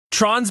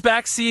Tron's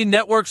back, SEI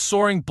Network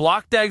soaring,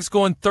 BlockDAG's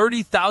going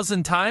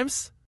 30,000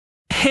 times?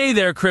 Hey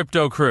there,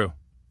 crypto crew.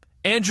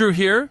 Andrew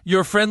here,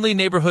 your friendly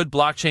neighborhood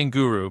blockchain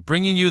guru,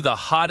 bringing you the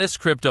hottest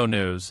crypto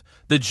news,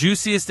 the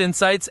juiciest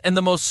insights, and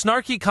the most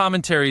snarky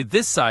commentary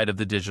this side of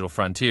the digital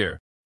frontier.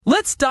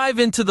 Let's dive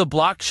into the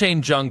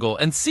blockchain jungle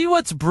and see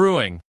what's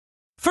brewing.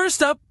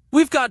 First up,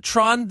 we've got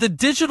Tron, the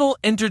digital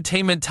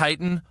entertainment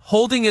titan,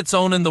 holding its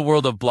own in the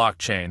world of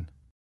blockchain.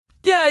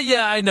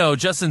 Yeah, I know,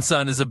 Justin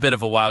Sun is a bit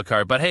of a wild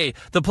card, but hey,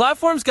 the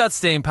platform's got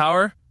staying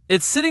power.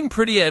 It's sitting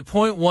pretty at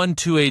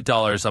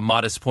 $0.128, a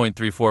modest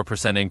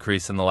 0.34%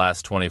 increase in the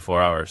last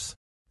 24 hours.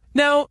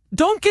 Now,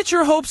 don't get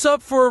your hopes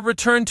up for a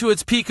return to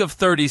its peak of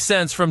 30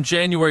 cents from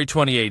January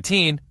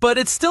 2018, but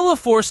it's still a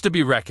force to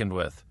be reckoned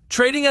with,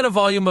 trading at a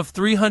volume of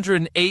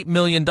 $308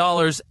 million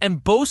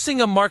and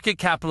boasting a market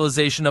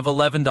capitalization of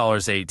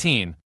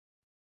 $11.18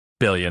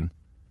 billion.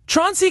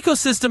 Tron's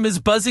ecosystem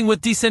is buzzing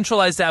with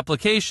decentralized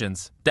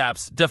applications,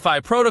 dApps, DeFi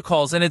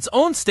protocols, and its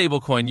own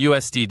stablecoin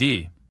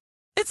USDD.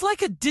 It's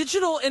like a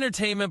digital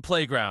entertainment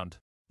playground.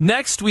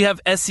 Next, we have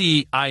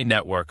SEI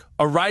Network,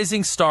 a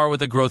rising star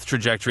with a growth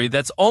trajectory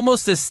that's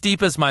almost as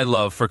steep as my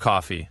love for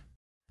coffee.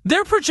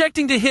 They're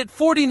projecting to hit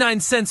 49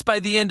 cents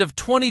by the end of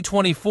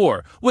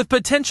 2024, with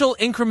potential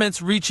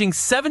increments reaching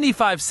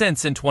 75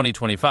 cents in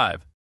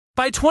 2025.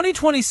 By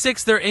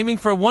 2026, they're aiming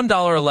for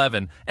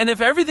 $1.11, and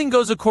if everything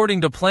goes according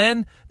to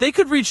plan, they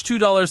could reach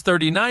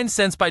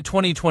 $2.39 by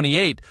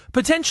 2028,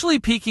 potentially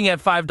peaking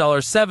at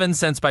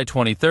 $5.07 by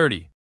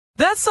 2030.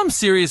 That's some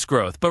serious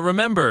growth, but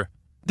remember,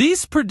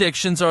 these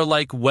predictions are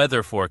like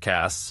weather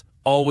forecasts.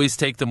 Always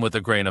take them with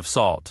a grain of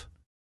salt.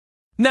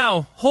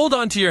 Now, hold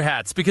on to your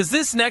hats, because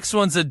this next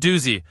one's a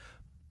doozy.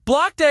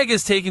 BlockDAG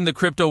is taking the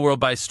crypto world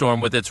by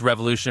storm with its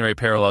revolutionary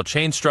parallel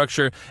chain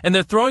structure, and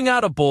they're throwing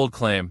out a bold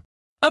claim.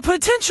 A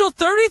potential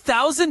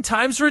 30,000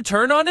 times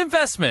return on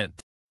investment.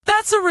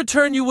 That's a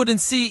return you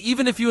wouldn't see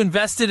even if you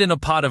invested in a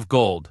pot of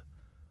gold.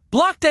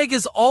 BlockDAG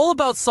is all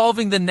about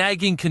solving the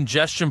nagging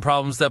congestion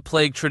problems that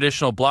plague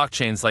traditional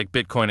blockchains like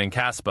Bitcoin and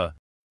Caspa.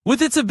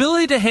 With its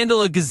ability to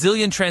handle a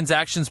gazillion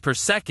transactions per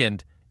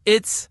second,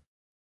 it's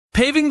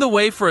paving the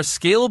way for a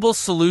scalable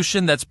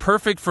solution that's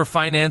perfect for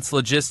finance,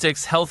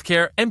 logistics,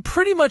 healthcare, and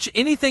pretty much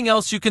anything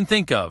else you can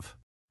think of.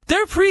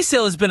 Their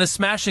pre-sale has been a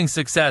smashing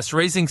success,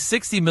 raising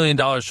 $60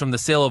 million from the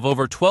sale of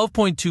over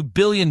 12.2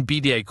 billion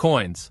BDA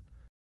coins.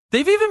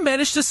 They've even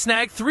managed to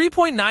snag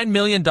 $3.9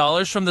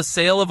 million from the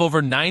sale of over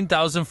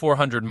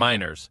 9,400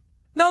 miners.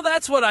 Now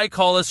that's what I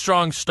call a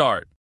strong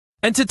start.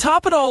 And to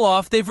top it all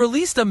off, they've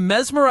released a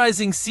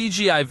mesmerizing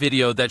CGI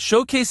video that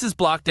showcases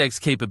BlockDAG's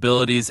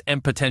capabilities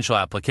and potential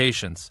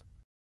applications,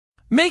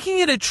 making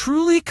it a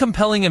truly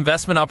compelling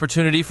investment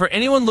opportunity for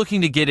anyone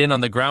looking to get in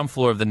on the ground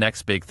floor of the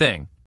next big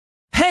thing.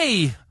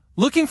 Hey!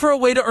 Looking for a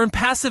way to earn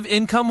passive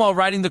income while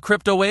riding the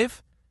crypto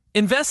wave?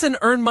 Invest and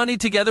earn money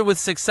together with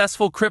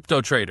successful crypto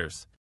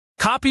traders.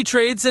 Copy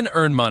trades and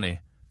earn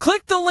money.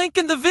 Click the link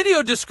in the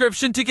video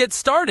description to get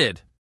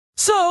started.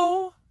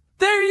 So,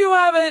 there you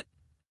have it.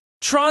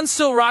 Tron's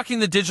still rocking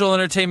the digital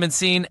entertainment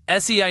scene,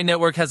 SEI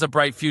Network has a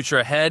bright future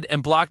ahead,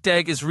 and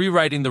BlockDAG is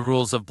rewriting the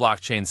rules of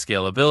blockchain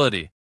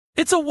scalability.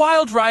 It's a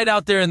wild ride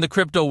out there in the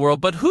crypto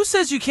world, but who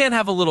says you can't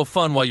have a little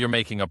fun while you're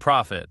making a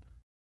profit?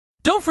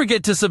 Don't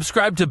forget to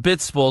subscribe to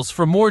Bitspools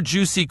for more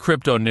juicy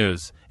crypto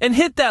news, and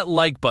hit that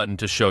like button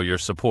to show your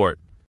support.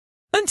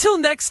 Until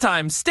next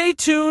time, stay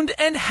tuned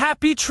and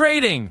happy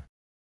trading!